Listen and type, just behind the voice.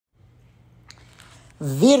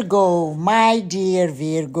Virgo, my dear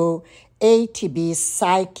Virgo, ATB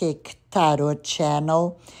Psychic Tarot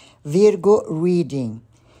Channel, Virgo reading.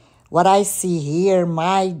 What I see here,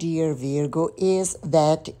 my dear Virgo, is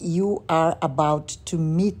that you are about to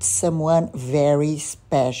meet someone very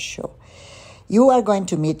special. You are going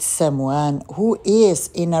to meet someone who is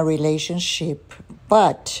in a relationship,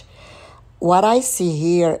 but what I see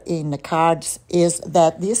here in the cards is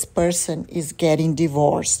that this person is getting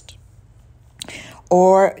divorced,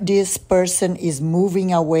 or this person is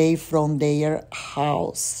moving away from their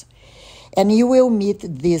house. And you will meet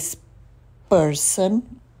this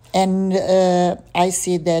person, and I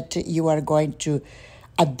see that you are going to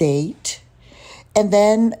a date, and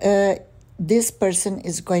then this person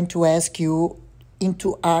is going to ask you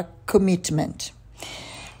into a commitment.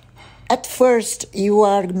 At first, you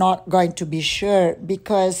are not going to be sure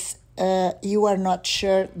because you are not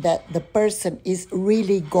sure that the person is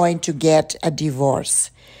really going to get a divorce.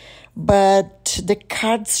 But the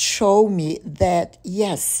cards show me that,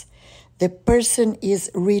 yes, the person is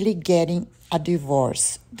really getting a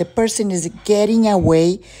divorce. The person is getting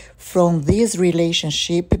away from this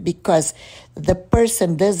relationship because the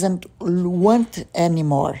person doesn't want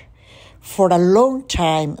anymore. For a long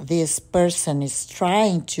time, this person is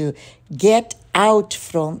trying to get out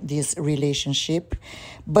from this relationship,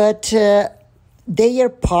 but their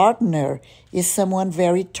partner is someone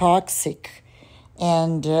very toxic,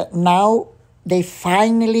 and now they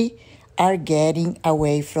finally are getting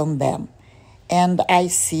away from them. And I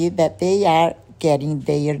see that they are getting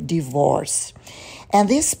their divorce. And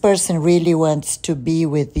this person really wants to be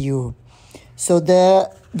with you. So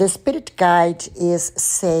the spirit guide is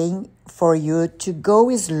saying for you to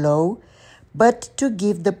go slow, but to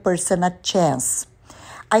give the person a chance.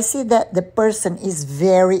 I see that the person is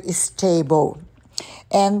very stable,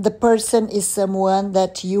 and the person is someone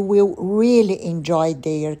that you will really enjoy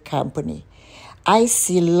their company. I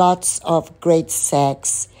see lots of great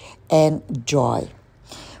sex and joy.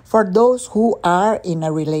 For those who are in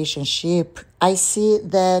a relationship, I see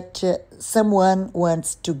that someone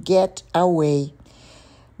wants to get away.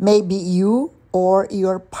 Maybe you or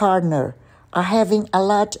your partner are having a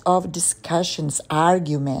lot of discussions,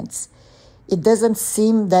 arguments. It doesn't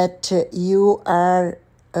seem that you are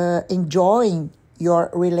enjoying your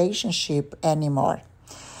relationship anymore.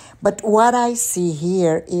 But what I see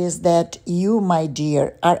here is that you, my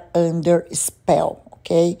dear, are under spell,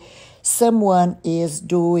 okay? Someone is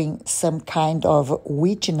doing some kind of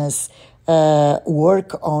witness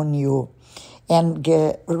work on you, and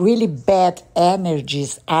really bad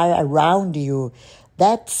energies are around you.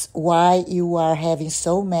 That's why you are having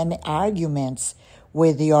so many arguments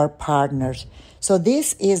with your partners. So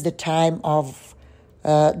this is the time of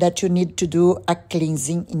that you need to do a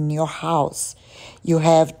cleansing in your house. You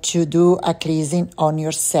have to do a cleansing on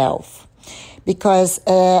yourself. Because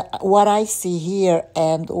what I see here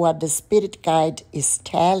and what the spirit guide is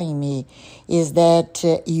telling me is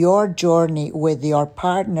that your journey with your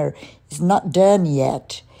partner is not done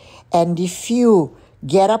yet. And if you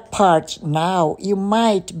get apart now, you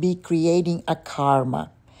might be creating a karma.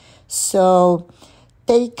 So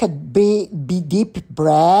take a deep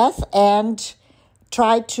breath and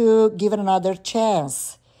try to give it another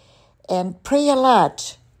chance. And pray a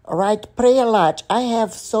lot, all right? Pray a lot. I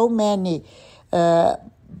have so many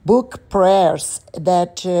book prayers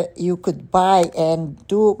that you could buy and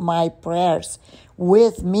do my prayers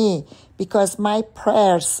with me, because my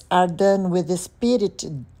prayers are done with the spirit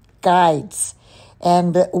guides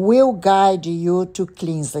and will guide you to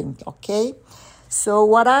cleansing, okay? So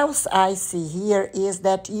what else I see here is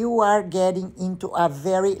that you are getting into a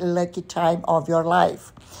very lucky time of your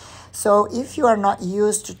life. So if you are not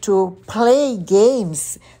used to play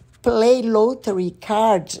games, play lottery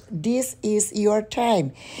cards, this is your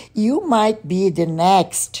time. You might be the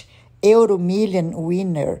next Euro Million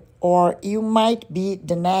winner, or you might be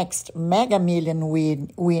the next Mega Million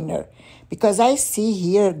winner, because I see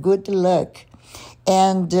here good luck.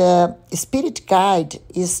 And Spirit Guide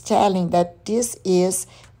is telling that this is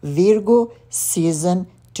Virgo season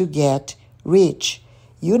to get rich.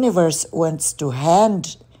 Universe wants to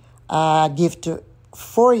hand a gift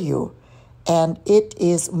for you, and it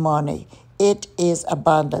is money, it is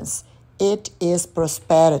abundance, it is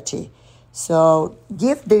prosperity. So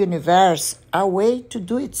give the universe a way to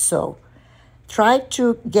do it so. Try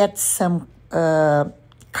to get some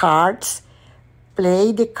cards,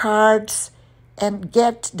 play the cards, and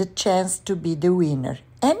get the chance to be the winner.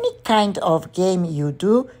 Any kind of game you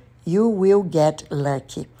do, you will get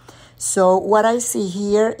lucky. So what I see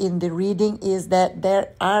here in the reading is that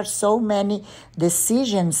there are so many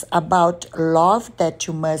decisions about love that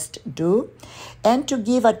you must do, and to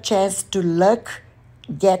give a chance to luck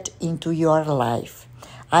get into your life.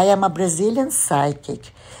 I am a Brazilian psychic.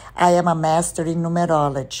 I am a master in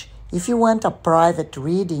numerology. If you want a private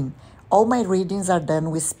reading, all my readings are done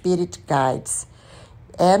with spirit guides.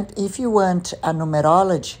 And if you want a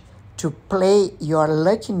numerology to play your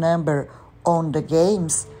lucky number on the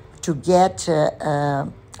games, to get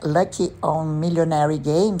lucky on millionaire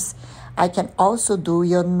games, I can also do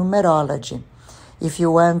your numerology. If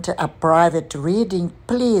you want a private reading,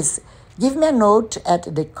 please give me a note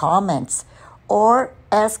at the comments or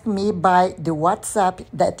ask me by the WhatsApp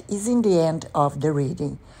that is in the end of the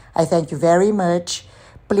reading. I thank you very much.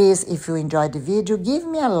 Please, if you enjoyed the video, give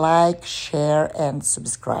me a like, share, and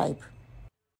subscribe.